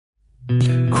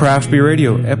Craft Beer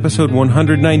Radio, episode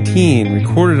 119,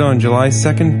 recorded on July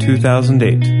 2nd,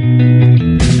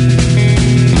 2008.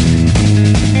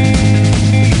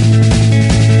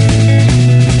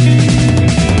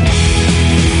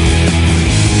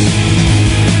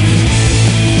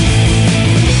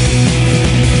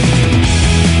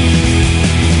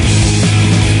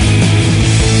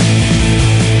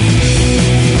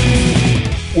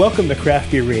 Welcome to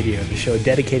Craft Beer Radio, the show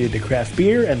dedicated to craft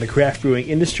beer and the craft brewing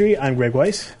industry. I'm Greg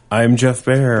Weiss. I'm Jeff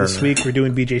Baer. This week we're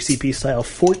doing BJCP Style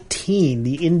 14,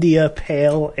 the India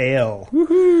Pale Ale.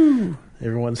 Woohoo!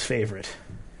 Everyone's favorite.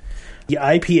 The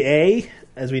IPA,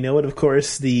 as we know it, of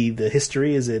course, the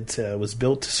history is it was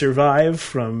built to survive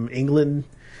from England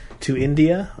to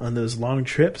India on those long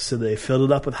trips, so they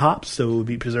filled it up with hops so it would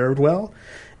be preserved well,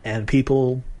 and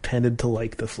people tended to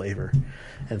like the flavor.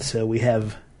 And so we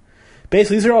have...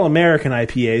 Basically, these are all American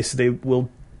IPAs, so they will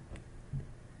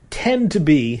tend to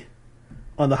be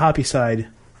on the hoppy side,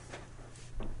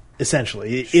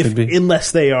 essentially,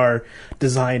 unless they are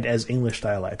designed as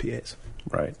English-style IPAs.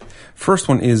 Right. First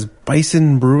one is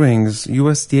Bison Brewing's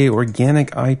USDA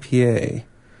Organic IPA.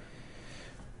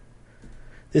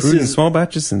 This Brewed in is small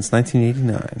batches since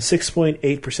 1989.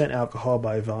 6.8% alcohol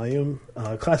by volume,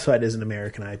 classified as an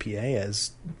American IPA,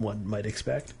 as one might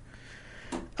expect.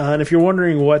 And if you're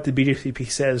wondering what the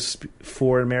BJCP says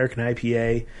for an American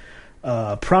IPA,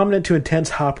 prominent to intense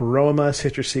hop aroma,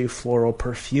 citrusy, floral,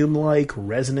 perfume-like,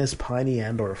 resinous, piney,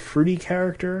 and or fruity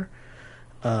character.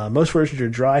 Most versions are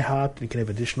dry hopped and can have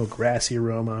additional grassy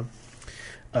aroma.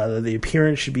 The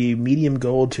appearance should be medium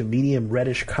gold to medium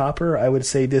reddish copper. I would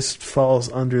say this falls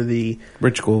under the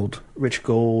Rich gold. Rich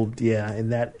gold, yeah, in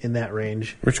that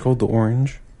range. Rich gold to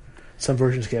orange. Some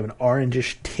versions can have an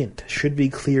orangish tint. Should be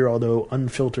clear, although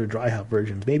unfiltered dry hop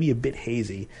versions may be a bit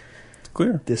hazy. It's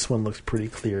clear. This one looks pretty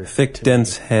clear. Thick,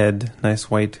 dense head. Nice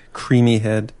white, creamy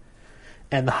head.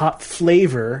 And the hop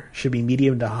flavor should be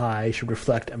medium to high. Should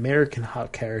reflect American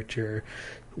hop character,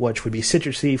 which would be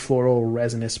citrusy, floral,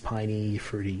 resinous, piney,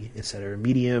 fruity, etc.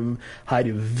 Medium, high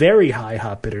to very high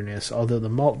hop bitterness, although the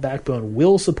malt backbone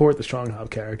will support the strong hop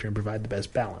character and provide the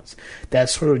best balance.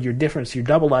 That's sort of your difference. Your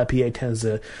double IPA tends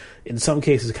to, in some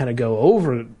cases, kind of go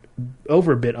over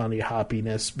a bit on the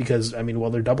hoppiness because, I mean, well,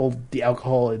 they're double the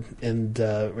alcohol and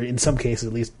in some cases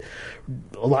at least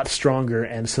a lot stronger,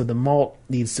 and so the malt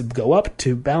needs to go up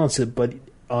to balance it, but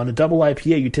on a double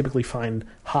IPA, you typically find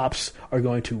hops are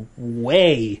going to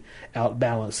way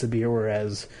outbalance the beer,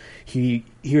 whereas here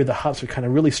the hops are kind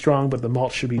of really strong, but the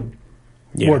malt should be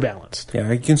more balanced. Yeah,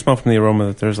 I can smell from the aroma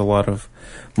that there's a lot of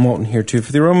malt in here, too.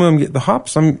 For the aroma, the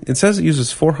hops, it says it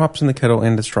uses 4 hops in the kettle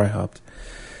and it's dry hopped.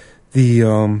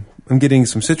 I'm getting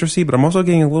some citrusy, but I'm also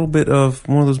getting a little bit of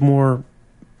one of those more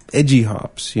edgy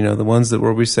hops, the ones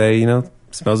where we say,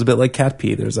 smells a bit like cat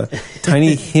pee. There's a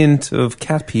tiny hint of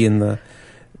cat pee in the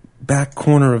back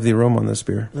corner of the aroma on this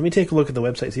beer. Let me take a look at the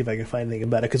website, see if I can find anything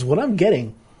about it, because what I'm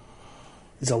getting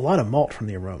is a lot of malt from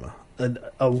the aroma.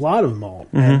 A lot of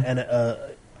malt. Mm-hmm. And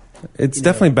it's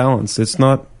definitely balanced. It's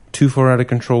not too far out of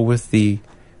control with the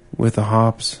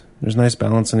hops. There's nice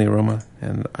balance in the aroma,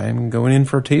 and I'm going in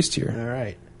for a taste here. All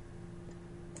right.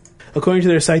 According to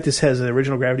their site, this has an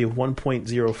original gravity of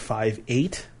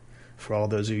 1.058, for all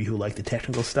those of you who like the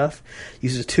technical stuff.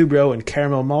 Uses tuberose and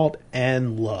caramel malt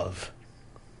and love.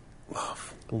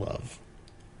 Love.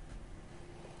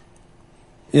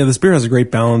 Yeah, this beer has a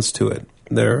great balance to it.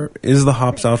 There is the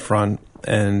hops out front,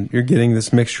 and you're getting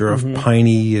this mixture of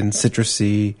piney and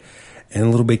citrusy and a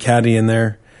little bit catty in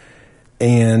there.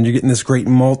 And you're getting this great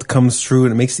malt comes through,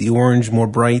 and it makes the orange more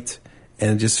bright,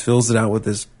 and it just fills it out with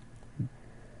this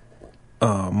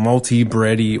malty,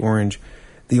 bready orange.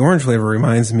 The orange flavor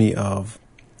reminds me of...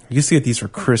 I used to get these for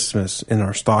Christmas in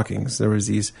our stockings. There was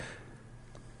these...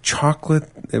 chocolate.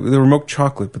 They were milk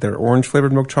chocolate, but they were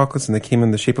orange-flavored milk chocolates, and they came in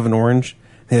the shape of an orange.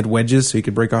 They had wedges, so you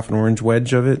could break off an orange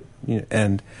wedge of it,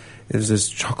 and it was this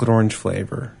chocolate-orange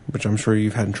flavor, which I'm sure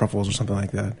you've had in truffles or something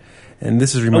like that. And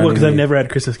this is reminding me... because I've never had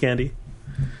Christmas candy.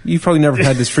 You've probably never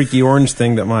had this freaky orange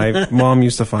thing that my mom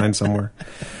used to find somewhere.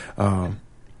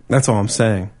 That's all I'm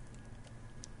saying.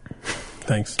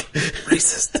 Thanks.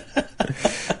 Racist.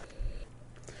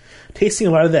 Tasting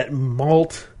a lot of that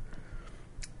malt...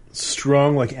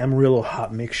 strong, like Amarillo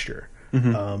hop mixture,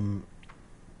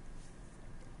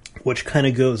 which kind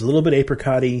of goes a little bit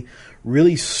apricot-y,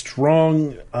 really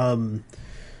strong. I'm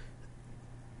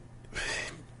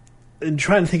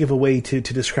trying to think of a way to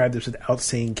describe this without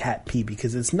saying cat pee,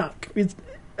 because it's not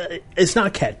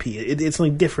cat pee. It's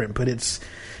something different, but it's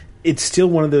still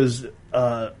one of those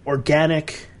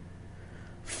organic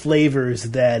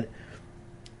flavors that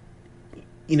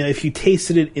if you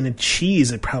tasted it in a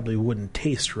cheese, it probably wouldn't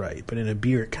taste right, but in a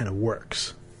beer, it kind of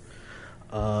works.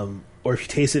 Or if you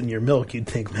taste it in your milk, you'd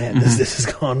think, man, this has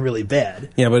gone really bad.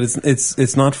 Yeah, but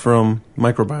it's not from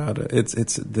microbiota.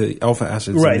 It's the alpha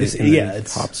acids. Right. In the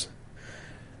hops.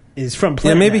 It's from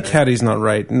plant maybe matter. Caddy's not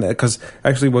right, because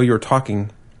actually while you were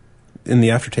talking, in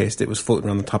the aftertaste, it was floating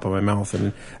around the top of my mouth,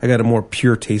 and I got a more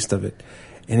pure taste of it.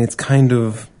 And it's kind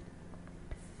of...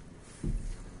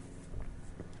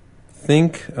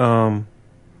 think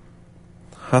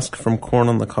husk from corn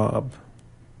on the cob.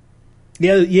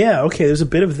 Yeah, okay, there's a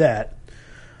bit of that.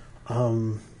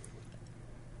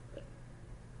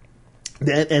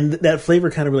 That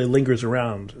flavor kind of really lingers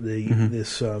around.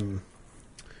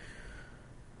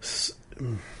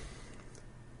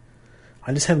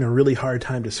 I'm just having a really hard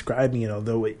time describing it,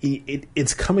 although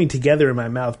it's coming together in my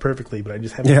mouth perfectly, but I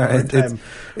just have a hard time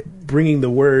bringing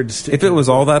the words to... If it was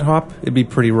all that hop, it'd be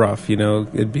pretty rough,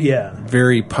 It'd be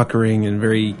very puckering and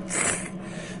very...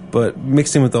 But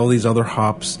mixing with all these other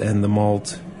hops and the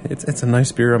malt, it's a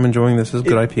nice beer. I'm enjoying this. It's a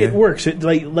good IPA. It works.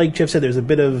 Like Jeff said, there's a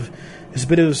bit of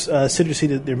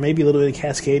citrusy. There may be a little bit of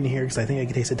Cascade in here because I think I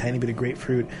can taste a tiny bit of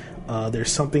grapefruit. There's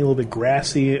something a little bit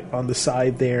grassy on the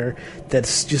side there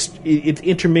that's just it's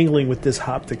intermingling with this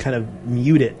hop to kind of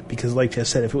mute it, because like Jeff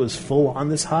said, if it was full on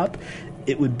this hop,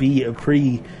 it would be a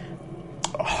pretty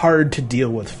hard to deal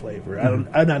with flavor.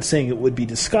 I'm not saying it would be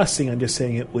disgusting. I'm just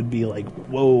saying it would be like,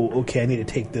 whoa, okay, I need to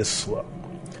take this slow.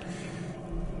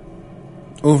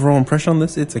 Overall impression on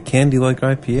this, it's a candy-like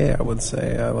IPA, I would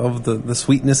say. I love the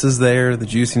sweetness is there, the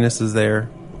juiciness is there.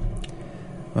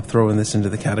 I'm throwing this into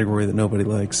the category that nobody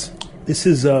likes. This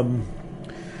is one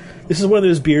of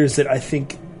those beers that I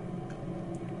think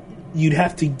you'd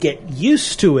have to get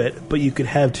used to it, but you could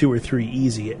have 2 or 3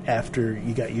 easy after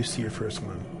you got used to your first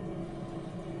one.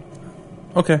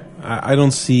 Okay. I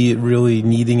don't see it really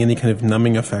needing any kind of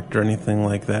numbing effect or anything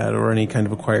like that, or any kind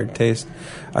of acquired taste.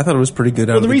 I thought it was pretty good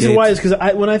out of the gate. Well, the reason why is because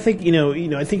when I think,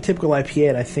 I think typical IPA,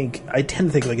 and I tend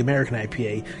to think like American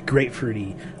IPA,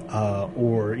 grapefruity,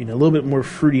 or, a little bit more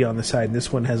fruity on the side. And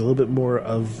this one has a little bit more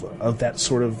of that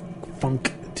sort of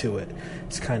funk to it.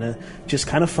 It's kind of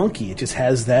funky. It just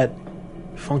has that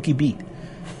funky beat.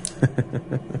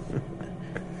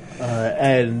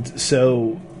 And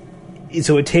so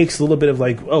it takes a little bit of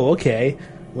like, oh, okay,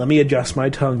 let me adjust my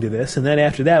tongue to this. And then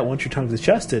after that, once your tongue's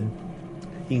adjusted,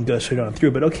 you can go straight on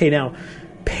through. But okay, now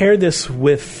pair this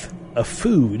with a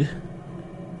food,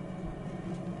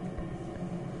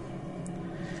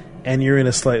 and you're in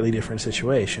a slightly different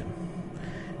situation.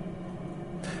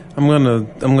 I'm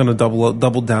gonna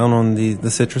double down on the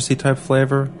citrusy type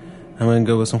flavor. I'm gonna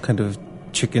go with some kind of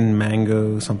chicken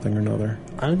mango something or another.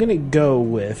 I'm going to go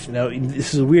with... Now,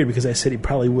 this is weird because I said he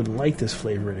probably wouldn't like this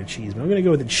flavor in a cheese, but I'm going to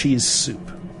go with a cheese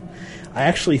soup. I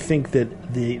actually think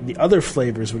that the other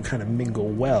flavors would kind of mingle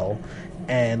well,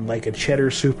 and like a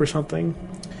cheddar soup or something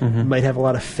might have a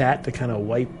lot of fat to kind of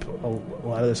wipe a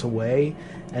lot of this away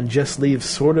and just leave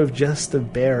sort of just the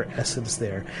bare essence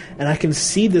there. And I can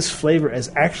see this flavor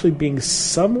as actually being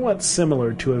somewhat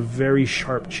similar to a very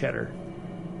sharp cheddar.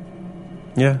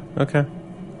 Yeah, okay.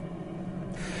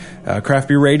 Craft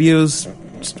Beer Radios,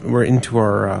 we're into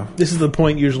our... this is the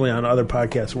point usually on other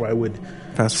podcasts where I would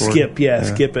fast forward.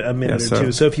 skip a minute or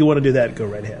two. So if you want to do that, go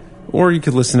right ahead. Or you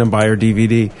could listen and buy our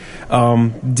DVD.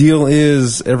 Deal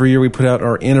is, every year we put out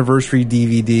our anniversary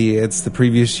DVD. It's the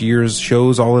previous year's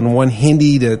shows all in one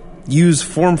handy-to-use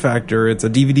form factor. It's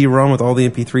a DVD-ROM with all the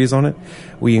MP3s on it.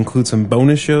 We include some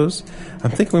bonus shows.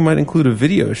 I'm thinking we might include a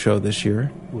video show this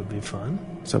year. Would be fun.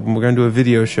 So we're going to do a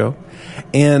video show.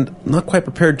 And not quite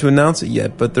prepared to announce it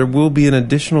yet, but there will be an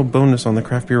additional bonus on the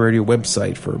Craft Beer Radio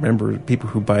website for people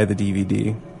who buy the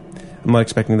DVD. I'm not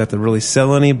expecting that to really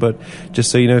sell any, but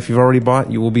just so you know, if you've already bought,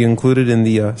 you will be included in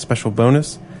the special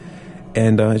bonus.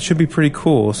 And it should be pretty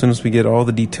cool as soon as we get all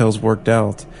the details worked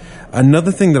out.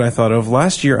 Another thing that I thought of,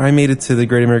 last year I made it to the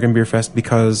Great American Beer Fest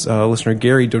because listener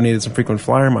Gary donated some frequent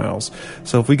flyer miles.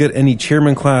 So if we get any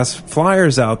chairman class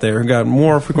flyers out there who got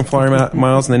more frequent flyer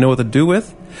miles and they know what to do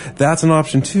with, that's an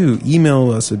option too.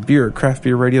 Email us at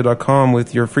beer@craftbeerradio.com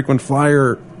with your frequent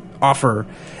flyer offer,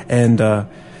 and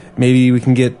maybe we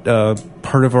can get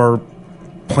part of our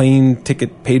plane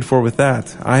ticket paid for with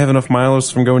that. I have enough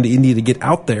miles from going to India to get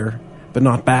out there, but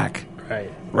not back. Right.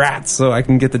 Rats, so I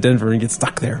can get to Denver and get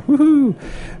stuck there. Woohoo!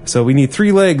 So we need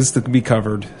 3 legs to be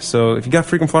covered. So if you got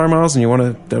frequent flyer miles and you want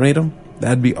to donate them,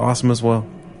 that'd be awesome as well.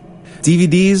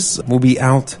 DVDs will be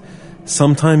out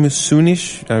sometime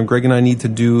soonish. Greg and I need to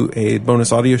do a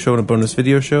bonus audio show and a bonus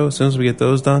video show. As soon as we get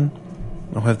those done,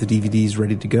 I'll have the DVDs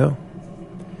ready to go.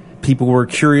 People were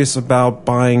curious about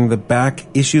buying the back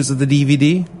issues of the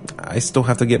DVD. I still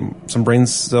have to get some brain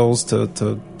cells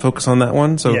to focus on that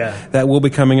one. So Yeah. that will be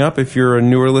coming up. If you're a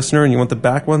newer listener and you want the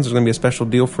back ones, there's going to be a special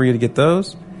deal for you to get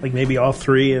those. Like maybe all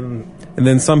three and... And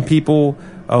then some people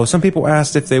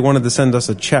asked if they wanted to send us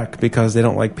a check because they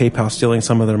don't like PayPal stealing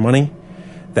some of their money.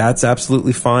 That's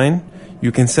absolutely fine.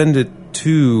 You can send it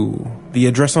to the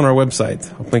address on our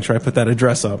website. I'll make sure I put that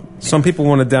address up. Some people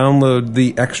want to download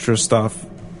the extra stuff,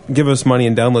 give us money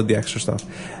and download the extra stuff.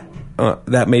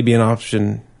 That may be an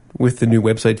option with the new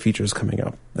website features coming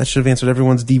up. That should have answered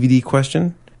everyone's DVD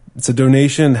question. It's a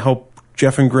donation to help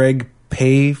Jeff and Greg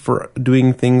pay for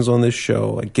doing things on this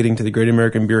show, like getting to the Great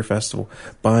American Beer Festival,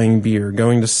 buying beer,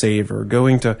 going to Savor,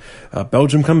 going to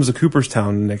Belgium comes to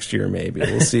Cooperstown next year, maybe.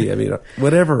 We'll see. I mean,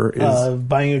 whatever is...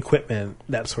 buying equipment,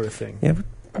 that sort of thing. Yeah,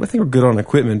 I think we're good on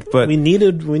equipment, but... We need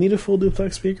a full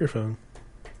duplex speakerphone.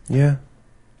 Yeah.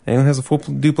 Anyone has a full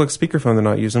duplex speakerphone they're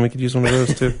not using, we could use one of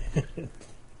those too.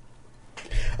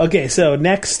 Okay, so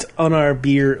next on our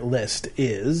beer list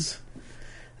is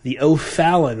the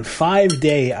O'Fallon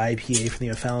 5-Day IPA from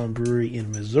the O'Fallon Brewery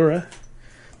in Missouri.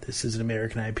 This is an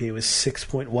American IPA with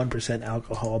 6.1%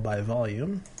 alcohol by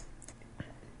volume.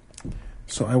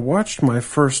 So I watched my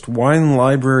first Wine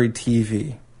Library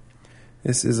TV.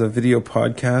 This is a video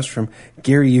podcast from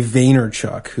Gary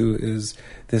Vaynerchuk, who is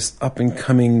this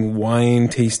up-and-coming wine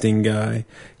tasting guy.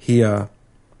 He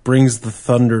brings the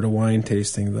thunder to wine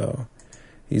tasting, though.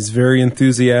 He's very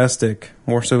enthusiastic,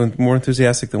 more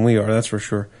enthusiastic than we are, that's for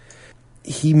sure.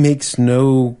 He makes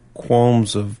no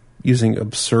qualms of using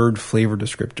absurd flavor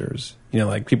descriptors. You know,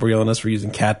 like people are yelling at us for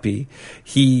using cat pee.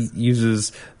 He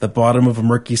uses the bottom of a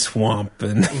murky swamp.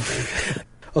 And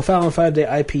O'Fallon 5-Day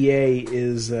IPA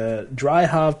is dry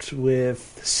hopped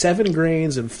with 7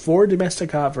 grains and 4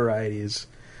 domestic hop varieties.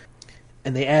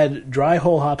 And they add dry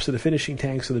whole hops to the finishing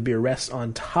tank so the beer rests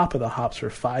on top of the hops for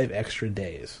 5 extra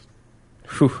days.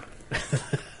 Whew.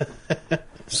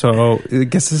 So I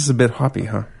guess this is a bit hoppy,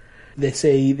 huh? They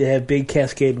say they have big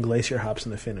Cascade and Glacier hops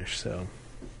in the finish. So,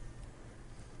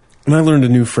 and I learned a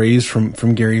new phrase from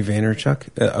Gary Vaynerchuk: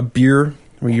 a beer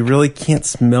where you really can't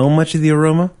smell much of the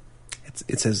aroma.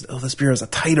 It says, "Oh, this beer has a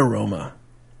tight aroma."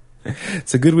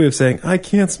 It's a good way of saying I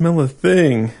can't smell a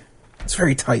thing. It's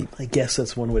very tight. I guess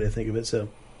that's one way to think of it. So,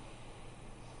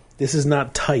 this is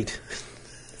not tight.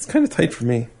 It's kind of tight for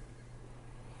me.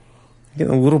 I'm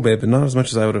getting a little bit, but not as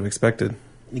much as I would have expected.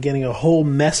 You're getting a whole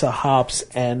mess of hops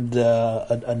and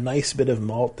a nice bit of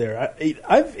malt there.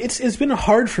 It's been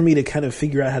hard for me to kind of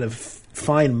figure out how to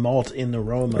find malt in the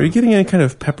aroma. Are you getting any kind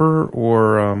of pepper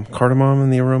or cardamom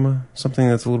in the aroma? Something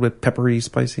that's a little bit peppery,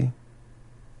 spicy?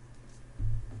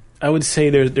 I would say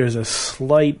there's a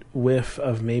slight whiff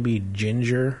of maybe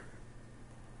ginger.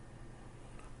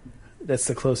 That's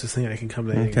the closest thing I can come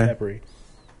to anything peppery.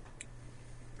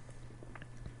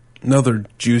 Another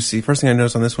juicy. First thing I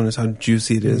noticed on this one is how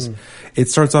juicy it is. It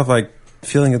starts off like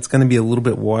feeling it's going to be a little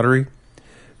bit watery,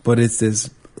 but it's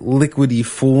this liquidy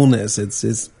fullness.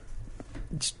 It's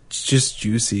just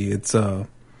juicy. It's I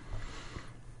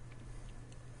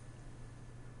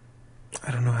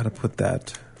don't know how to put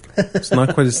that. It's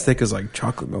not quite as thick as like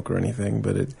chocolate milk or anything,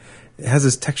 but it has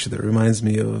this texture that reminds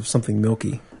me of something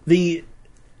milky.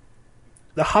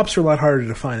 The hops are a lot harder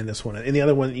to find in this one. In the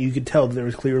other one, you could tell there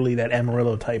was clearly that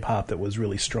Amarillo type hop that was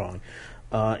really strong.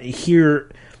 Here,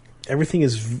 everything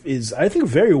is I think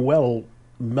very well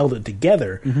melded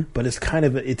together, but it's kind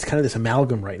of this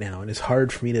amalgam right now, and it's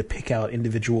hard for me to pick out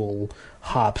individual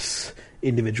hops,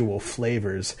 individual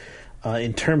flavors.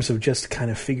 In terms of just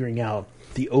kind of figuring out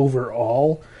the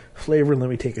overall flavor, let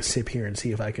me take a sip here and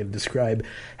see if I can describe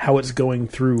how it's going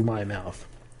through my mouth.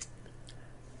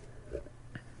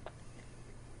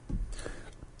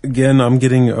 Again, I'm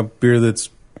getting a beer that's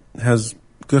has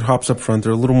good hops up front.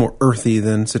 They're a little more earthy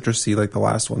than citrusy like the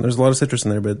last one. There's a lot of citrus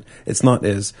in there, but it's not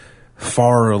as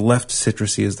far left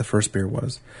citrusy as the first beer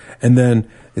was. And then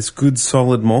it's good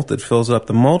solid malt that fills up.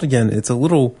 The malt, again, it's a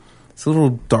little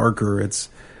darker. It's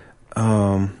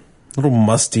a little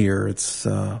mustier. It's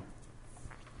I'm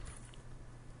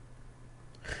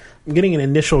getting an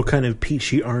initial kind of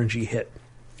peachy orangey hit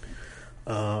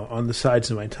on the sides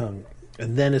of my tongue.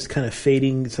 And then it's kind of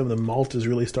fading. Some of the malt is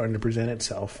really starting to present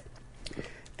itself.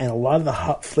 And a lot of the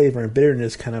hop flavor and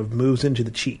bitterness kind of moves into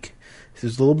the cheek. So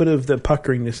there's a little bit of the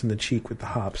puckeriness in the cheek with the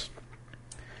hops.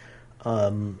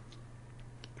 The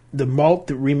malt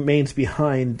that remains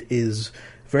behind is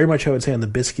very much, I would say, on the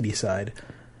biscuity side.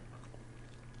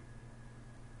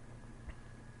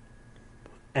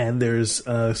 And there's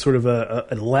sort of a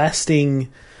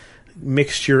lasting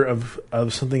mixture of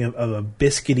something of a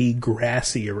biscuity,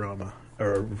 grassy aroma.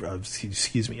 Or,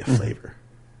 excuse me, a flavor.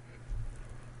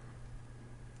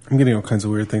 I'm getting all kinds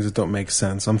of weird things that don't make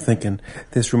sense. I'm thinking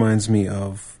this reminds me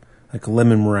of like a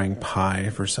lemon meringue pie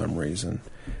for some reason.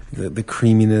 The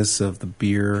creaminess of the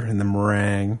beer and the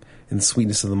meringue and the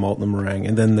sweetness of the malt and the meringue.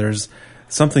 And then there's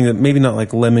something that maybe not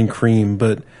like lemon cream,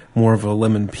 but more of a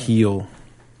lemon peel.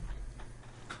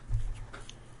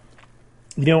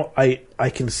 You know, I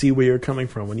can see where you're coming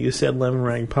from. When you said lemon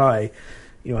meringue pie,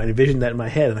 you know, I envisioned that in my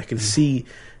head, and I could see,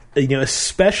 you know,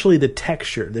 especially the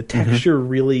texture. The texture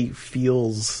really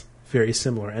feels very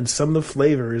similar, and some of the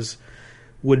flavors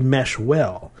would mesh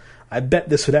well. I bet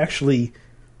this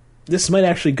might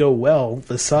actually go well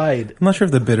beside. I'm not sure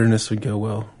if the bitterness would go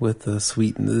well with the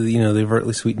sweet, the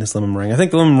overtly sweetness lemon meringue. I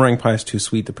think the lemon meringue pie is too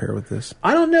sweet to pair with this.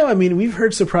 I don't know. I mean, we've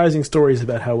heard surprising stories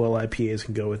about how well IPAs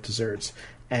can go with desserts,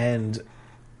 and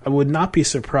I would not be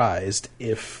surprised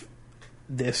if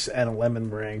this and a lemon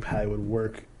meringue pie would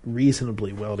work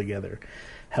reasonably well together.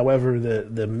 However,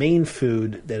 the main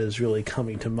food that is really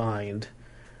coming to mind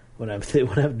when I'm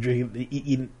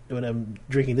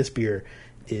drinking this beer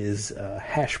is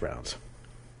hash browns.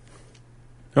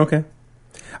 Okay,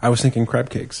 I was thinking crab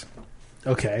cakes.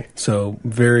 Okay, so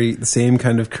the same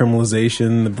kind of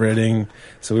caramelization, the breading.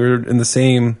 So we were in the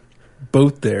same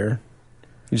boat there.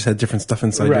 You just had different stuff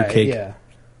inside your cake. Yeah.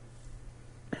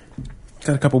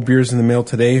 Got a couple beers in the mail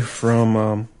today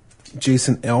from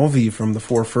Jason Alvey from the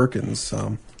Four Firkins.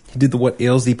 He did the What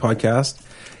Ails Thee podcast,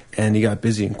 and he got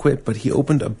busy and quit, but he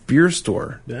opened a beer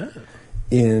store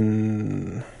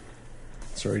in...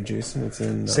 Sorry, Jason, it's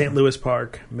in... St. Louis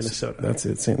Park, Minnesota. That's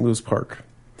it, St. Louis Park.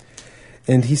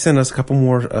 And he sent us a couple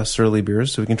more Surly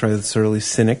beers, so we can try the Surly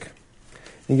Cynic.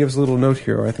 He gives a little note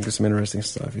here. I think there's some interesting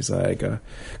stuff. He's like,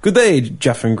 good day,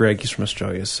 Jeff and Greg. He's from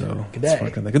Australia, so... Good day.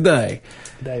 Good day.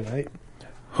 Good day, mate.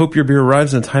 Hope your beer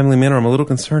arrives in a timely manner. I'm a little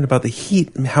concerned about the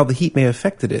heat and how the heat may have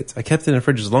affected it. I kept it in the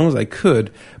fridge as long as I could,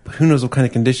 but who knows what kind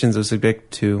of conditions it was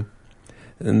subject to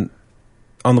and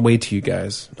on the way to you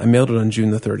guys. I mailed it on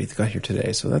June the 30th. Got here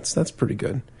today, so that's pretty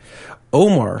good.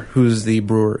 Omar, who's the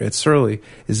brewer at Surly,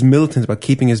 is militant about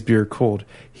keeping his beer cold.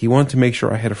 He wanted to make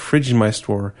sure I had a fridge in my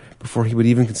store before he would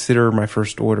even consider my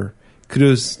first order.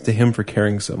 Kudos to him for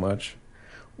caring so much.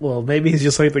 Well, maybe he's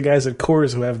just like the guys at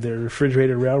Coors who have their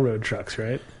refrigerated railroad trucks,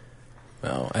 right?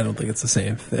 Well, I don't think it's the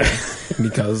same thing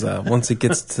because once it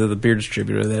gets to the beer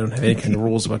distributor, they don't have any kind of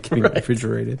rules about keeping it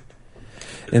refrigerated.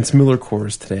 And it's Miller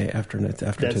Coors today after today.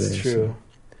 That's true. So.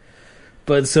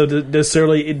 But so does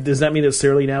Surly? Does that mean that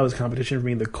Surly now is competition for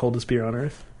being the coldest beer on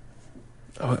earth?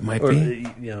 Oh, it might be.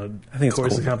 I think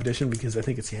Coors is competition because I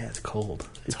think it's cold.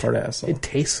 It's hard ass. It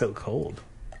tastes so cold.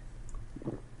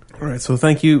 All right, so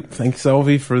thanks,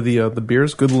 Alvey, for the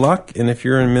beers. Good luck, and if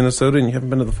you're in Minnesota and you haven't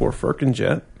been to the Four Firkins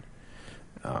yet,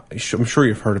 I'm sure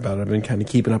you've heard about it. I've been kind of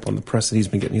keeping up on the press that he's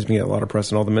been getting. He's been getting a lot of press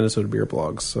in all the Minnesota beer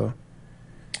blogs. So,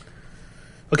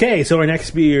 okay, so our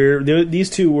next beer,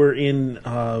 these two were in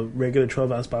regular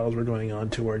 12-ounce bottles. We're going on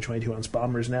to our 22-ounce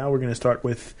bombers now. We're going to start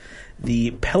with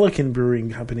the Pelican Brewing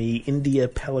Company India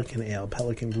Pelican Ale.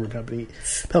 Pelican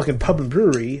Pub and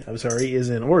Brewery, is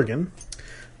in Oregon.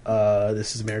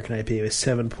 This is American IPA with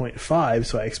 7.5,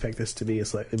 so I expect this to be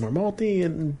slightly more malty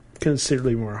and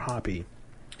considerably more hoppy,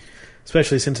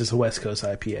 especially since it's a West Coast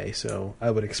IPA, so I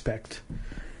would expect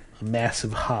a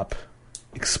massive hop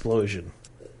explosion.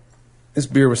 This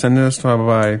beer was sent to us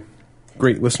by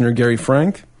great listener Gary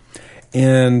Frank,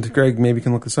 and Greg maybe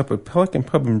can look this up, but Pelican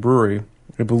Pub and Brewery,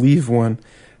 I believe, won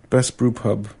Best Brew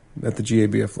Pub at the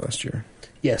GABF last year.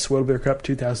 Yes, World Beer Cup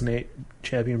 2008,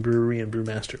 Champion Brewery and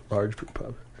Brewmaster Large Brew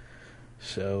Pub.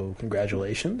 So,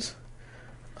 congratulations.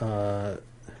 They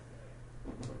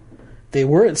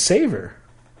were at Savor.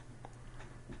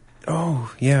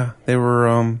 Oh, yeah. They were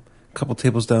a couple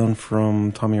tables down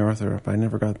from Tommy Arthur, but I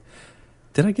never got...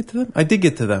 Did I get to them? I did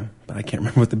get to them, but I can't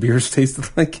remember what the beers tasted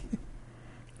like.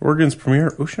 Oregon's premier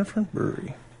oceanfront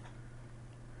brewery.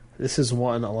 This has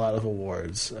won a lot of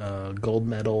awards. Gold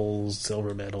medals,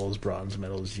 silver medals, bronze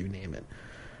medals, you name it.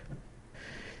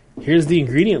 Here's the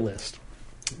ingredient list.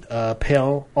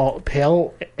 Pale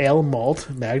ale malt,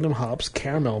 magnum hops,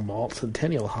 caramel malt,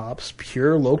 centennial hops,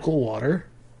 pure local water,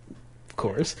 of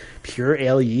course, pure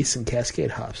ale yeast, and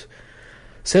cascade hops.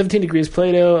 17 degrees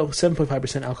Plato,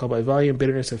 7.5% alcohol by volume,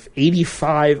 bitterness of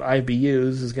 85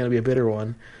 IBUs is going to be a bitter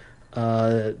one.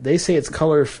 They say it's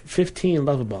color 15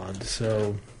 Lovibond,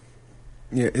 so...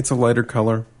 Yeah, it's a lighter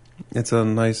color. It's a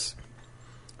nice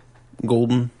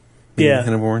golden, hint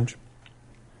of orange.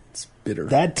 It's bitter.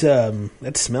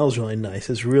 That smells really nice.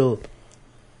 It's real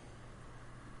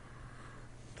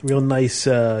nice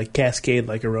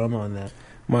cascade-like aroma on that.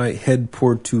 My head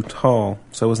poured too tall,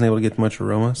 so I wasn't able to get much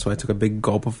aroma, so I took a big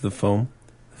gulp of the foam.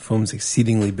 The foam's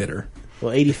exceedingly bitter.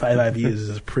 Well, 85 IBUs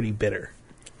is pretty bitter.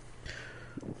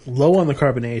 Low on the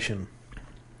carbonation.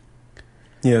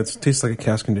 Yeah, it tastes like a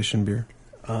cask conditioned beer.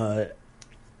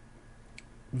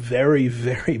 Very,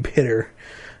 very bitter.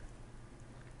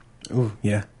 Ooh,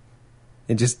 yeah.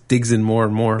 It just digs in more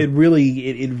and more. It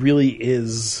really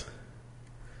is.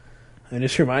 I mean,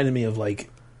 this reminded me of like,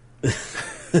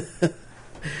 what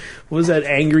was that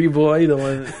Angry Boy? The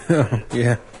one, Oh,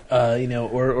 yeah.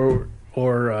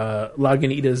 or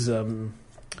Lagunitas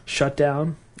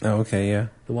Shutdown. Oh, okay, yeah.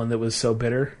 The one that was so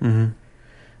bitter. Mm-hmm.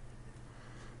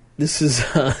 This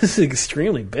is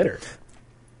extremely bitter.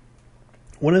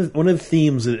 One of the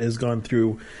themes that has gone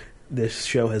through this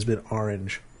show has been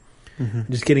orange.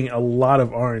 Mm-hmm. Just getting a lot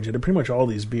of orange, and pretty much all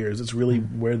these beers. It's really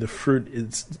where the fruit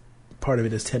is. Part of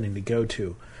it is tending to go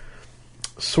to.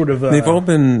 Sort of. They've all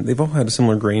had a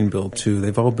similar grain build too.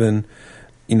 They've all been,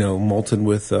 malted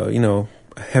with a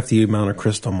hefty amount of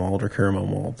crystal malt or caramel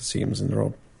malt. It seems, and they're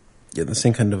all getting the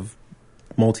same kind of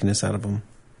maltiness out of them,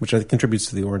 which I think contributes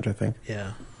to the orange. I think.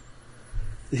 Yeah.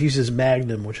 It uses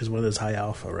Magnum, which is one of those high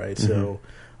alpha, right? Mm-hmm. So,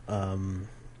 I'm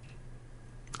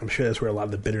sure that's where a lot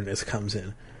of the bitterness comes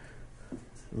in. I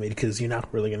mean, because you're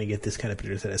not really going to get this kind of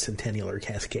bitterness at a Centennial or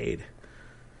Cascade.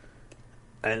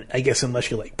 And I guess unless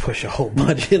you like push a whole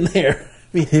bunch in there.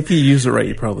 I mean, if you use it right,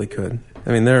 you probably could.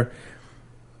 I mean, they're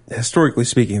historically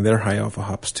speaking, they're high alpha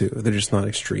hops too. They're just not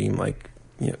extreme, like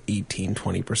 18,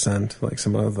 20%, like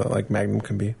some of the like Magnum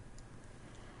can be.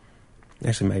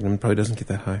 Actually, Magnum probably doesn't get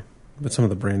that high, but some of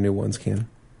the brand new ones can.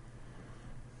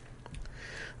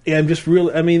 Yeah, I'm just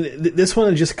really. I mean, this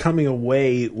one is just coming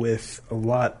away with a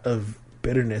lot of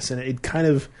bitterness, and it kind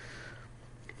of.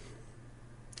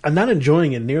 I'm not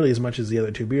enjoying it nearly as much as the other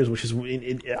two beers, which is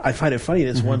I find it funny that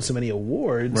it's won so many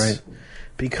awards, right?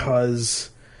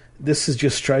 Because this is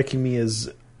just striking me as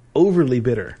overly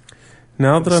bitter.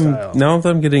 Now that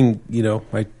I'm getting,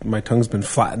 my tongue's been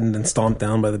flattened and stomped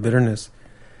down by the bitterness,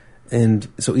 and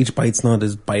so each bite's not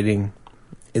as biting.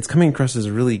 It's coming across as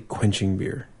a really quenching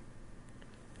beer.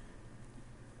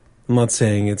 I'm not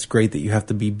saying it's great that you have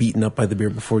to be beaten up by the beer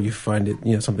before you find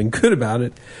it, something good about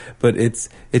it. But it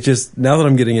just, now that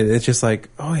I'm getting it, it's just like,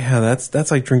 oh yeah,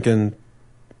 that's like drinking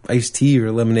iced tea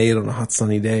or lemonade on a hot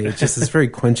sunny day. It's just this very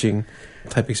quenching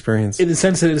type experience. In the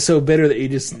sense that it's so bitter that you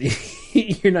just,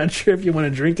 you're not sure if you want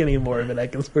to drink any more of it. I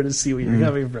can sort of see where you're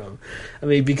coming from. I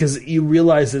mean, because you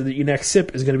realize that your next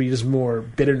sip is going to be just more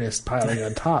bitterness piling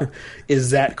on top.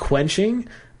 Is that quenching?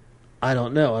 I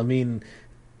don't know. I mean,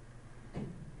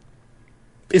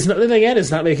 it's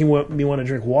not making me want to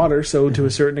drink water, so to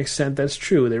a certain extent that's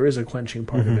true. There is a quenching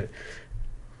part of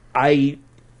it.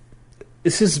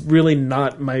 This is really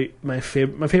not my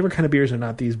favorite. My favorite kind of beers are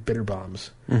not these bitter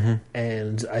bombs. Mm-hmm.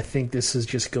 And I think this is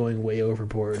just going way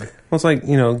overboard. Well, it's like,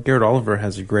 Garrett Oliver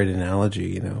has a great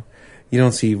analogy, You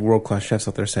don't see world-class chefs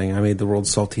out there saying, I made the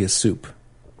world's saltiest soup.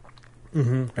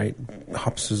 Mm-hmm. Right?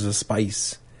 Hops is a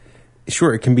spice.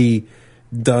 Sure, it can be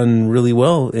done really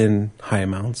well in high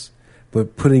amounts,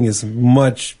 but putting as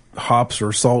much hops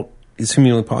or salt as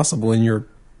humanly possible in your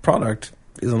product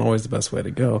isn't always the best way to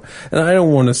go. And I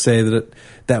don't want to say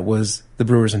that was the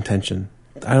brewer's intention.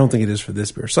 I don't think it is for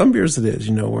this beer. Some beers it is,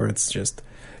 where it's just,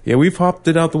 we've hopped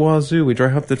it out the wazoo. We dry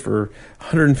hopped it for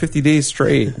 150 days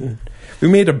straight. We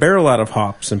made a barrel out of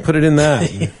hops and put it in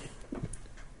that.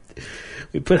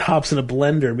 We put hops in a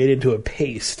blender, made it into a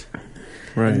paste.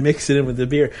 Right. And mix it in with the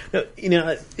beer. Now,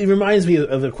 it reminds me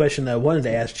of a question that I wanted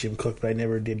to ask Jim Koch, but I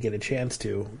never did get a chance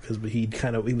to because he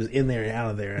was in there and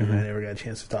out of there, and I never got a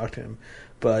chance to talk to him.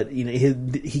 But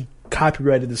he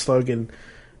copyrighted the slogan,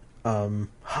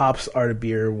 "Hops are to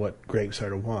beer what grapes are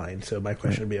to wine." So my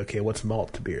question would be, okay, what's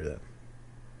malt to beer then?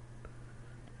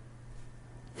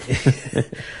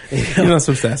 You're not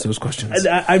supposed to ask those questions.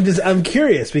 I'm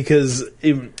curious because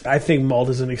I think malt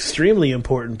is an extremely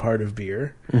important part of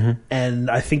beer,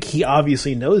 and I think he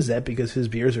obviously knows that because his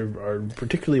beers are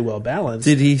particularly well balanced.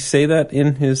 Did he say that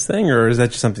in his thing, or is that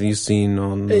just something you've seen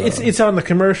on? It's on the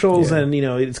commercials, and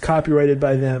it's copyrighted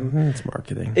by them. It's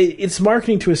marketing. It's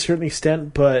marketing to a certain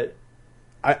extent, but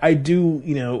I do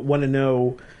want to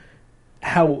know.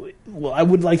 I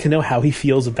would like to know how he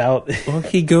feels about. Well,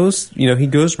 he goes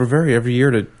to Bavaria every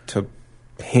year to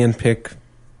handpick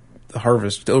the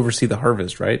harvest, to oversee the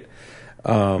harvest, right?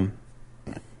 Does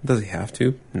he have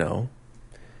to? No.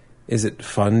 Is it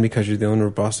fun because you're the owner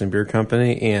of Boston Beer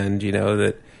Company and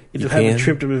that you have a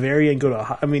trip to Bavaria and go to?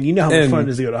 How much fun it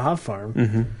is to go to a hop farm.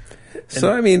 Mm-hmm.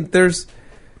 So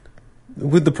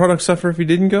would the product suffer if he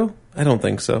didn't go? I don't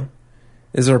think so.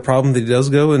 Is there a problem that he does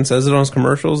go and says it on his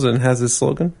commercials and has his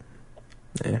slogan?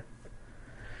 Yeah.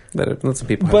 Let some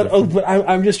people. But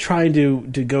I'm just trying to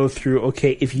go through.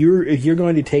 Okay, if you're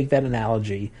going to take that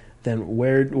analogy, then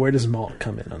where does malt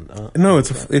come in? No,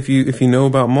 if you know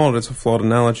about malt, it's a flawed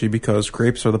analogy because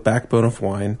grapes are the backbone of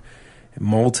wine, and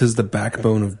malt is the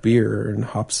backbone of beer, and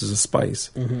hops is a spice.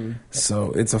 Mm-hmm.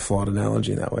 So it's a flawed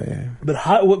analogy in that way. But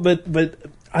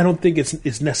I don't think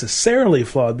it's necessarily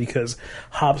flawed because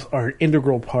hops are an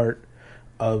integral part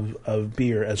of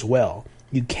beer as well.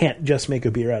 You can't just make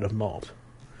a beer out of malt.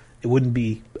 It wouldn't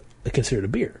be considered a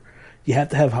beer. You have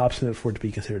to have hops in it for it to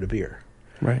be considered a beer.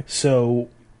 Right. So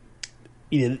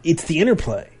it's the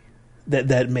interplay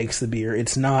that makes the beer.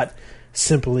 It's not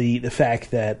simply the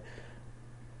fact that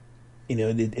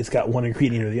it's got one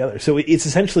ingredient or the other. So it's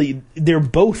essentially they're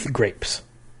both grapes.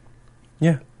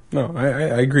 Yeah. No,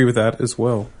 I agree with that as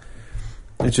well.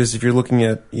 It's just if you're looking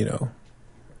at wine's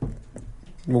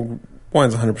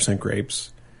 100%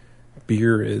 grapes.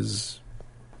 Beer is,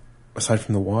 aside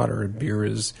from the water, beer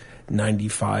is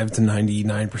 95 to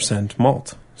 99%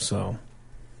 malt. So.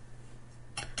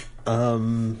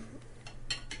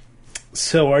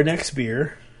 So our next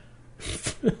beer.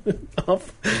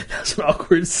 That's an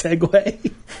awkward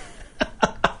segue.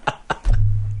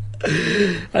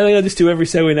 I think I'll just do every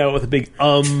segue now with a big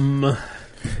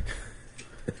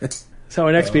So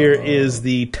our next beer is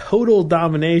the Total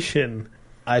Domination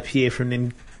IPA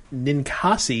from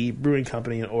Ninkasi Brewing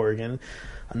Company in Oregon.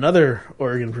 Another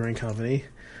Oregon brewing company.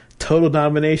 Total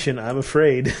Domination, I'm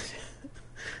afraid.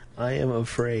 I am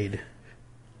afraid.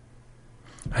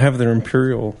 I have their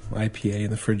Imperial IPA in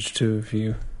the fridge too if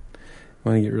you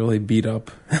want to get really beat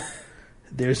up.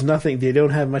 There's nothing. They don't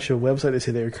have much of a website. They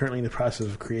say they're currently in the process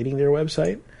of creating their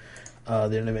website.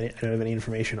 They don't have any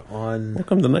information on.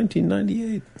 Welcome to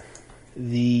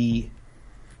 1998.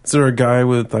 Is there a guy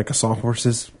with like a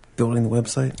sawhorse building the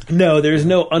website? No, there's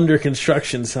no under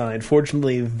construction sign.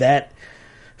 Fortunately, that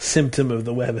symptom of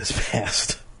the web has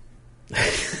passed.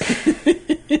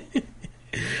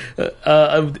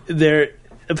 There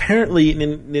apparently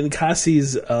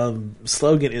Ninkasi's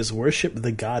slogan is "Worship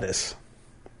the Goddess."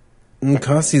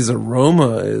 Ninkasi's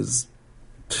aroma is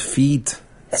feet,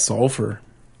 sulfur,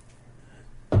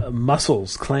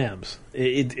 mussels, clams.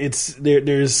 It's there.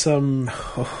 There's some.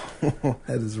 Oh,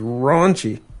 that is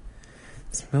raunchy.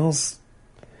 It smells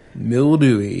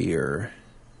mildewy, or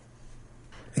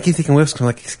I keep thinking whiffs. I'm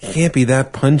like, it can't be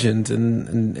that pungent,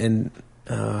 and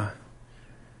I'm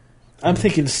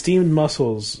thinking steamed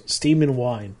mussels, steamed in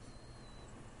wine.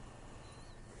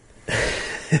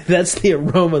 That's the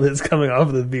aroma that's coming off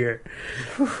of the beer.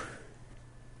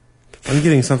 I'm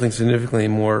getting something significantly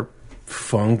more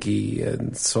funky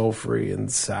and sulfury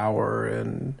and sour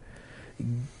and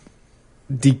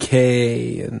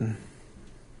decay and.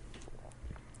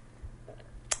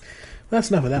 Well,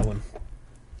 that's enough of that one.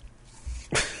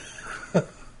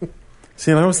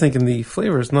 See, and I was thinking the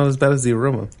flavor is not as bad as the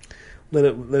aroma. Let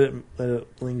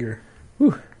it linger.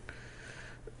 Whew.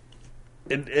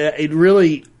 It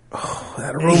really. Oh,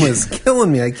 that aroma is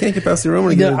killing me. I can't get past the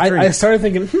aroma to get a drink. I started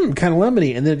thinking, kind of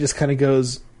lemony, and then it just kind of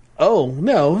goes, oh,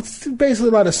 no, it's basically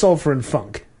a lot of sulfur and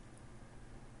funk.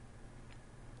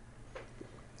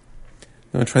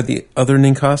 You want to try the other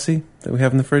Ninkasi that we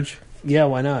have in the fridge? Yeah,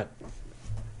 why not?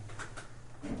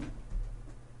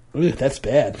 Ooh, that's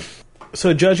bad.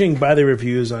 So judging by the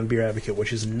reviews on Beer Advocate,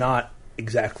 which is not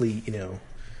exactly,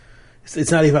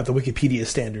 it's not even about the Wikipedia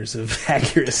standards of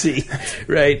accuracy,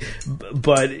 right?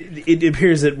 But it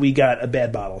appears that we got a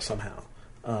bad bottle somehow,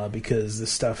 because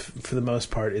this stuff, for the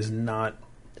most part, is not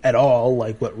at all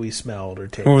like what we smelled or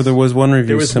tasted. Or there was one review.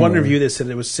 There was one review that said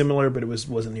it was similar, but it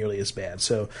wasn't nearly as bad.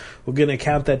 So we're going to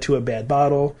count that to a bad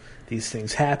bottle. These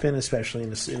things happen, especially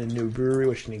in a new brewery,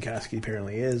 which Ninkasi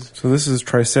apparently is. So this is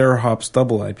Triceratops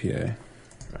Double IPA.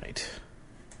 Right.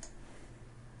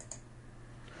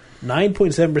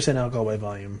 9.7% alcohol by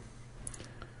volume.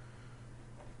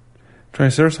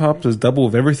 Triceratops is double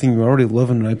of everything you already love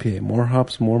in an IPA. More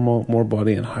hops, more malt, more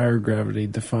body, and higher gravity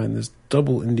define this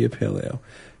double India Pale Ale.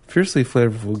 Fiercely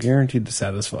flavorful, guaranteed to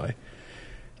satisfy.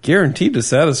 Guaranteed to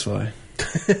satisfy.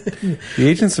 The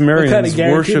ancient Sumerians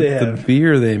worshipped the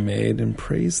beer they made and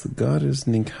praised the goddess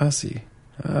Ninkasi.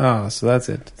 Ah, so that's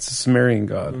it. It's a Sumerian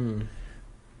god. Mm.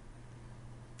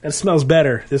 That smells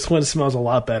better. This one smells a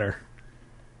lot better.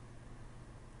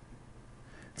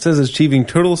 It says achieving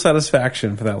total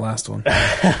satisfaction for that last one.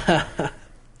 It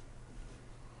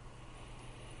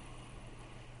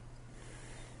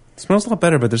smells a lot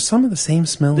better, but there's some of the same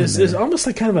smell in there. There's almost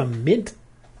like kind of a mint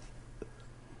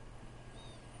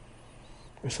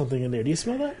or something in there. Do you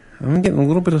smell that? I'm getting a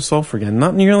little bit of sulfur again.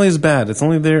 Not nearly as bad. It's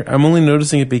only there. I'm only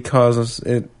noticing it because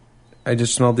I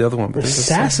just smelled the other one. The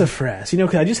sassafras.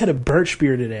 'Cause I just had a birch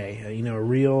beer today. A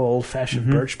real old-fashioned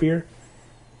birch beer.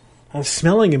 I was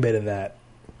smelling a bit of that.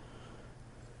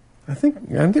 I think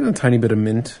I'm getting a tiny bit of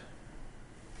mint.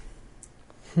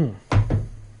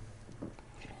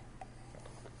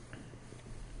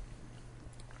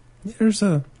 There's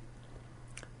a...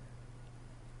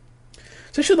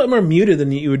 It's actually a lot more muted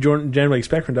than you would generally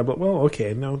expect from double. Well,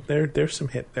 okay, no, there's some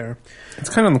hit there. It's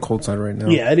kind of on the cold side right now.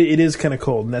 Yeah, it is kind of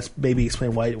cold, and that's maybe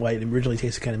explain why it originally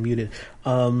tasted kind of muted.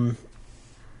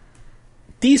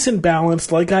 Decent balance,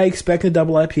 like I expected.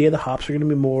 Double IPA, the hops are going to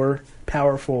be more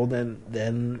powerful than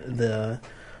the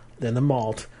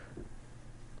malt.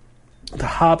 The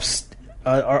hops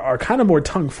are kind of more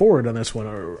tongue forward on this one,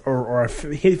 or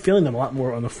feeling them a lot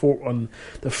more on the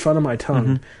front of my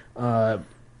tongue.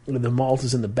 The malt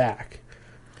is in the back.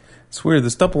 It's weird.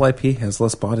 This double IPA has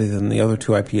less body than the other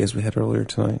 2 IPAs we had earlier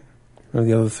tonight, or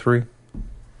the other 3.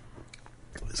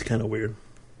 It's kind of weird.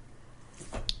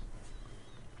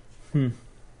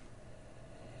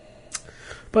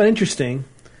 But interesting.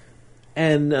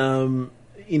 And,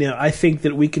 I think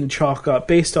that we can chalk up,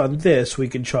 based on this, we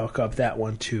can chalk up that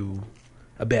one to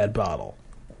a bad bottle.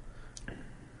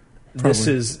 Probably. This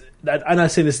is, I'm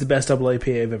not saying this is the best double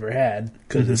IPA I've ever had,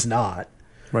 because it's not.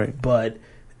 Right. But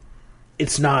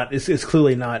it's not, it's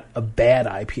clearly not a bad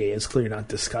IPA. It's clearly not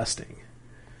disgusting.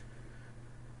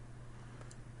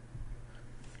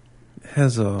 It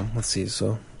has let's see,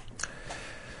 so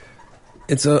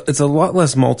it's a lot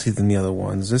less malty than the other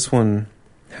ones. This one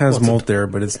has malt there,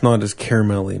 but it's not as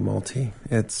caramelly malty.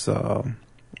 It's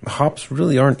hops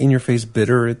really aren't in your face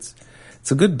bitter. It's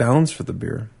a good balance for the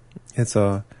beer. It's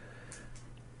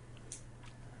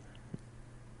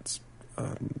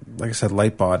like I said,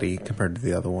 light body compared to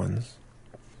the other ones.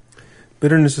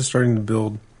 Bitterness is starting to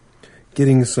build,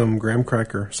 getting some graham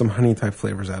cracker, some honey type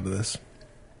flavors out of this.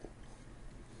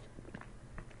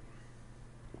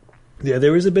 Yeah,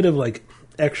 there is a bit of like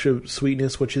extra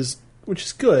sweetness, which is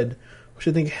good, which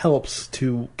I think helps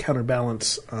to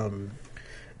counterbalance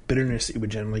bitterness that you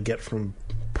would generally get from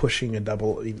making a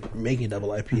double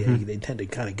IPA. They tend to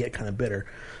get kind of bitter,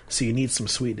 so you need some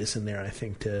sweetness in there, I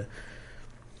think, to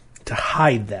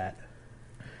hide that,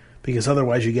 because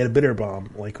otherwise you get a bitter bomb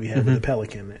like we had with the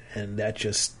Pelican, and that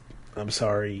just, I'm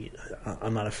sorry,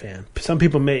 I'm not a fan. Some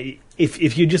people may,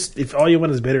 if all you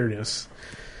want is bitterness,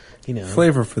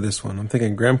 flavor for this one, I'm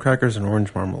thinking graham crackers and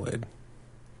orange marmalade.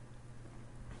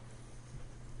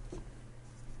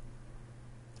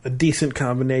 A decent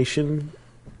combination.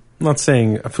 I'm not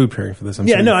saying a food pairing for this. I'm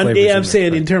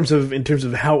saying in terms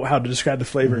of how to describe the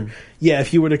flavor. Yeah,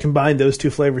 if you were to combine those two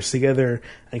flavors together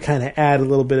and kind of add a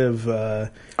little bit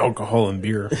of alcohol and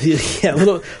beer, yeah, a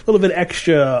little bit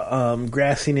extra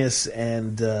grassiness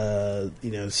and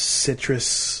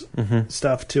citrus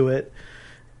stuff to it,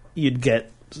 you'd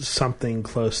get something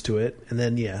close to it. And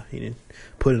then you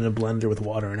put it in a blender with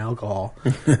water and alcohol.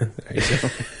 There you go.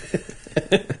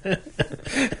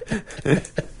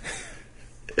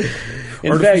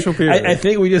 In fact, I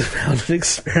think we just found an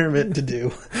experiment to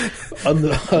do on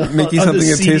the making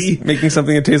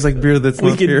something that tastes like beer. That's we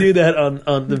not can beer. do that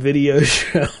on the video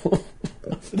show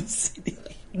for the CD.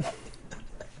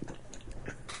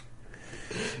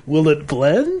 Will it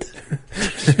blend?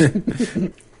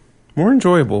 More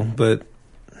enjoyable, but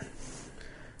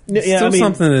still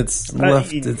something that's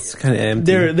left. It's kind of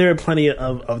empty. There are plenty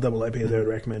of double IPAs I would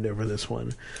recommend over this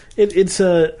one. I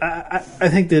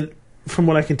think that, from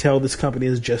what I can tell, this company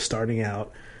is just starting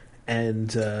out,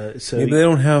 and so maybe they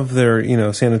don't have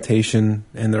their sanitation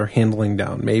and their handling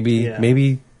down.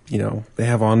 Maybe they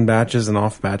have on batches and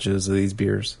off batches of these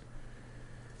beers.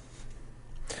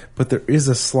 But there is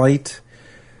a slight.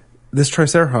 This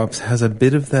Triceratops has a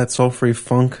bit of that sulfury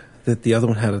funk that the other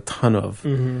one had a ton of.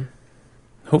 Mm-hmm.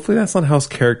 Hopefully that's not house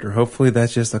character. Hopefully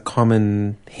that's just a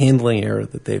common handling error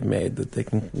that they've made that they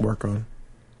can work on.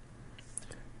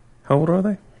 How old are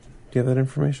they? Do you have that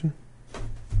information?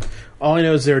 All I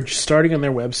know is they're starting on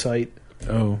their website.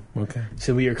 Oh, okay.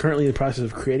 So we are currently in the process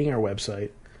of creating our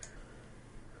website.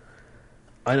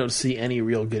 I don't see any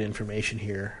real good information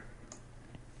here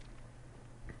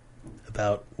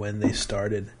about when they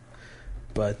started.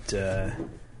 But they're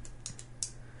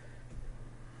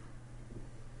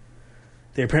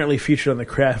apparently featured on the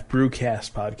Craft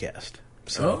Brewcast podcast.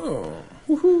 So,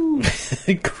 woohoo!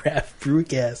 Craft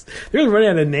Brewcast. They're running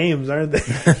out of names, aren't they?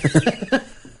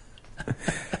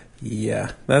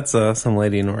 Yeah, that's some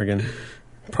lady in Oregon.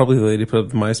 Probably the lady who put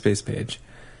up the MySpace page.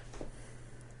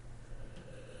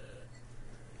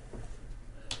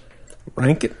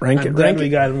 Rank it. We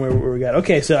got them where we got.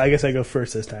 Okay, so I guess I go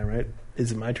first this time, right?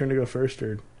 Is it my turn to go first,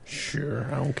 or Sure,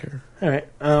 I don't care. All right.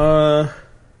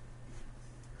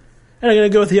 And I'm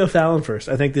going to go with the O'Fallon first.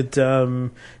 I think that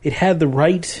it had the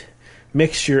right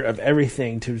mixture of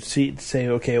everything to say,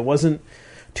 okay, it wasn't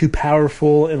too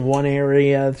powerful in one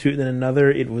area than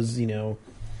another. It was,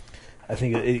 I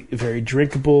think very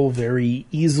drinkable, very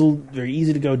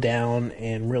easy to go down,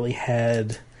 and really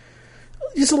had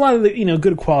just a lot of the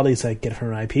good qualities I get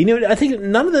from an IPA. I think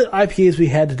none of the IPAs we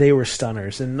had today were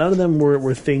stunners, and none of them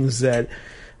were things that,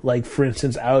 like for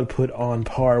instance, I would put on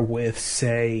par with,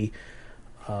 say,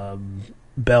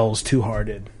 Bell's Two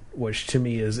Hearted, which to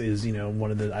me is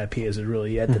one of the IPAs that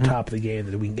really at the top of the game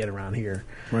that we can get around here,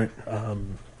 right?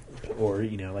 Or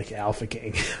like Alpha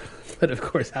King. But of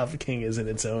course, Alpha King is in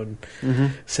its own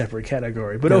separate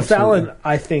category. But O'Fallon,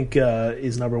 I think,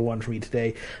 is number one for me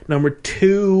today. Number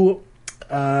two,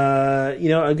 I'm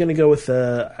going to go with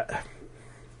the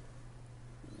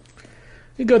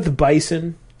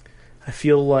Bison. I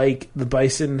feel like the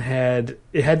Bison had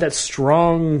that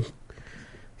strong,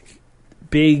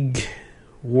 big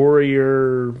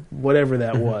warrior, whatever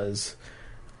that was.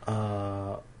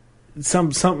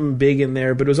 Something big in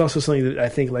there, but it was also something that I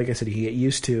think, like I said, you get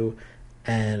used to,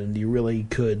 and you really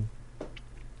could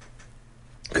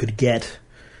get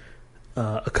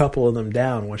a couple of them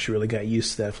down once you really got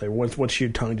used to that flavor. Once your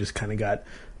tongue just kind of got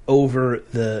over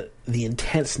the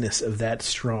intenseness of that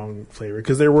strong flavor,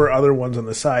 because there were other ones on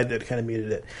the side that kind of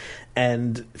muted it.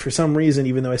 And for some reason,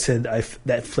 even though I said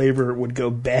that flavor would go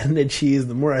bad in the cheese,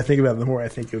 the more I think about it, the more I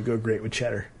think it would go great with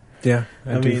cheddar. Yeah,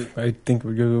 I think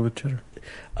we'd go with cheddar.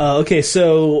 Okay,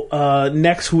 so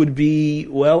next would be,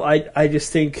 I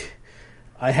just think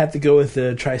I have to go with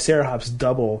the Triceratops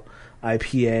Double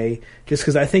IPA, just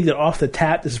because I think that off the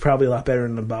tap, this is probably a lot better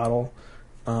in the bottle.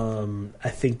 I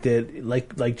think that,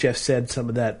 like Jeff said, some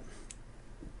of that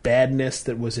badness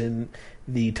that was in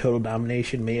the Total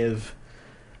Domination may have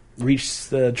reached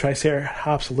the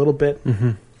Triceratops a little bit.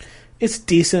 Mm-hmm. It's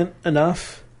decent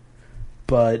enough,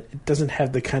 but it doesn't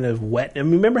have the kind of wet. I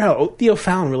mean, remember how the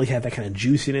O'Fallon really had that kind of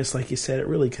juiciness, like you said. It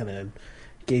really kind of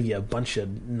gave you a bunch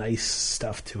of nice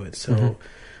stuff to it. So,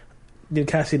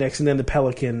 Ninkasi next, and then the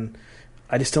Pelican.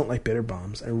 I just don't like bitter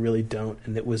bombs. I really don't.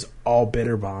 And it was all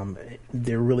bitter bomb.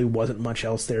 There really wasn't much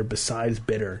else there besides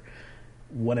bitter.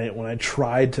 When I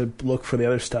tried to look for the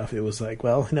other stuff, it was like,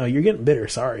 well, no, you're getting bitter.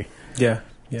 Sorry. Yeah.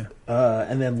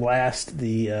 And then last,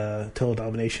 the Total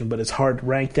Domination. But it's hard to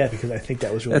rank that because I think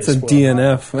that was really that's a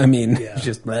DNF. I mean,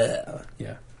 just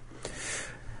yeah.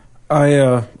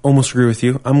 I almost agree with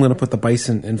you. I'm going to put the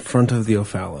Bison in front of the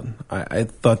O'Fallon. I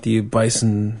thought the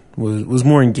Bison was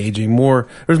more engaging.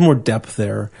 There's more depth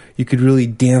there. You could really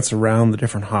dance around the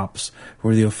different hops,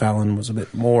 where the O'Fallon was a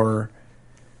bit more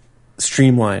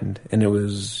streamlined, and it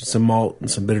was some malt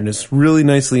and some bitterness really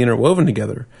nicely interwoven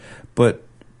together. But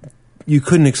you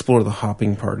couldn't explore the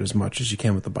hopping part as much as you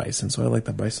can with the Bison, so I like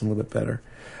the Bison a little bit better.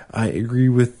 I agree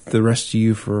with the rest of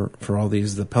you for all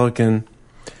these. The Pelican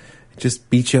just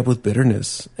beats you up with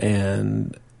bitterness,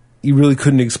 and you really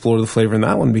couldn't explore the flavor in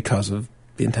that one because of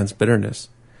the intense bitterness.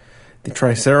 The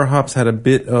Triceratops had a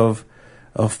bit of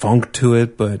funk to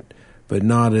it, but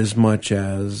not as much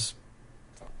as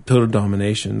Total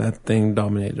Domination. That thing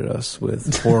dominated us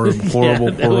with horrible.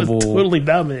 Was totally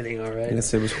dominating, all right.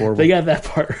 Yes, it was horrible. They got that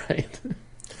part right.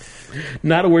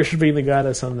 Not worshipping the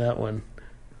goddess on that one.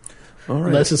 All right.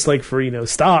 Unless it's like for,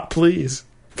 stop, please.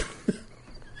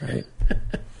 Right.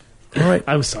 All right.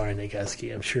 I'm sorry, Nick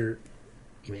Esky. I'm sure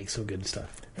you make some good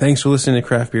stuff. Thanks for listening to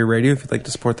Craft Beer Radio. If you'd like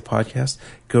to support the podcast,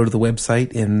 go to the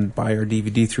website and buy our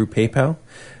DVD through PayPal.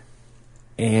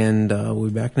 And we'll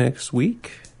be back next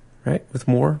week, right, with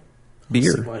more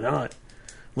beer. See, why not?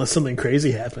 Unless something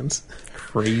crazy happens.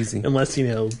 Crazy. Unless,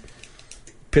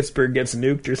 Pittsburgh gets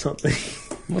nuked or something.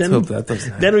 Let's hope that doesn't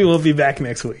happen. Then we won't be back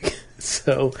next week.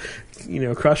 So,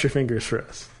 cross your fingers for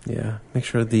us. Yeah, make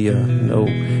sure the no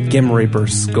gamma ray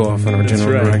bursts go off in our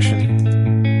general direction.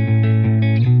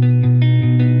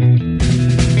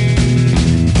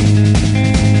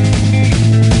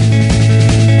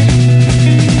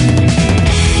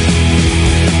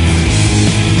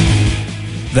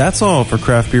 That's all for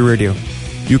Craft Beer Radio.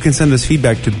 You can send us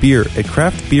feedback to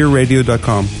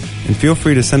beer@craftbeerradio.com, and feel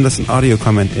free to send us an audio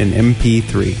comment in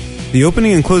MP3. The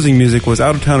opening and closing music was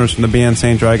Out of Towners from the band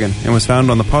Saint Dragon and was found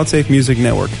on the Podsafe Music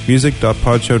Network,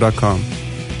 music.podshow.com.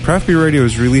 Craft Beer Radio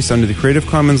is released under the Creative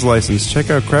Commons license. Check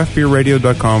out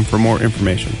craftbeerradio.com for more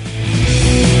information. Call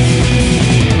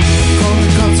the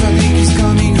cops, I think he's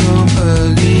coming home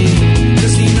early.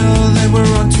 Does he know that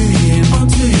we're onto him?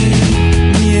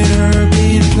 Me and her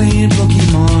being playing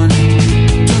Pokemon.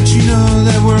 Don't you know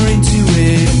that we're into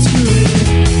it?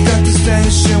 Got the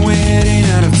stash and we're heading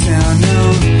out of town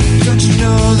now.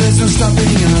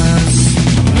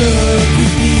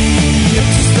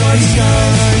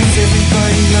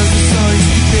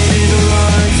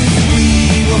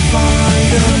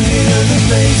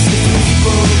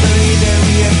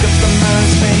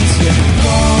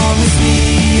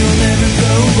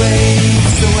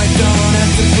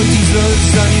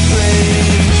 sunny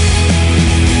place.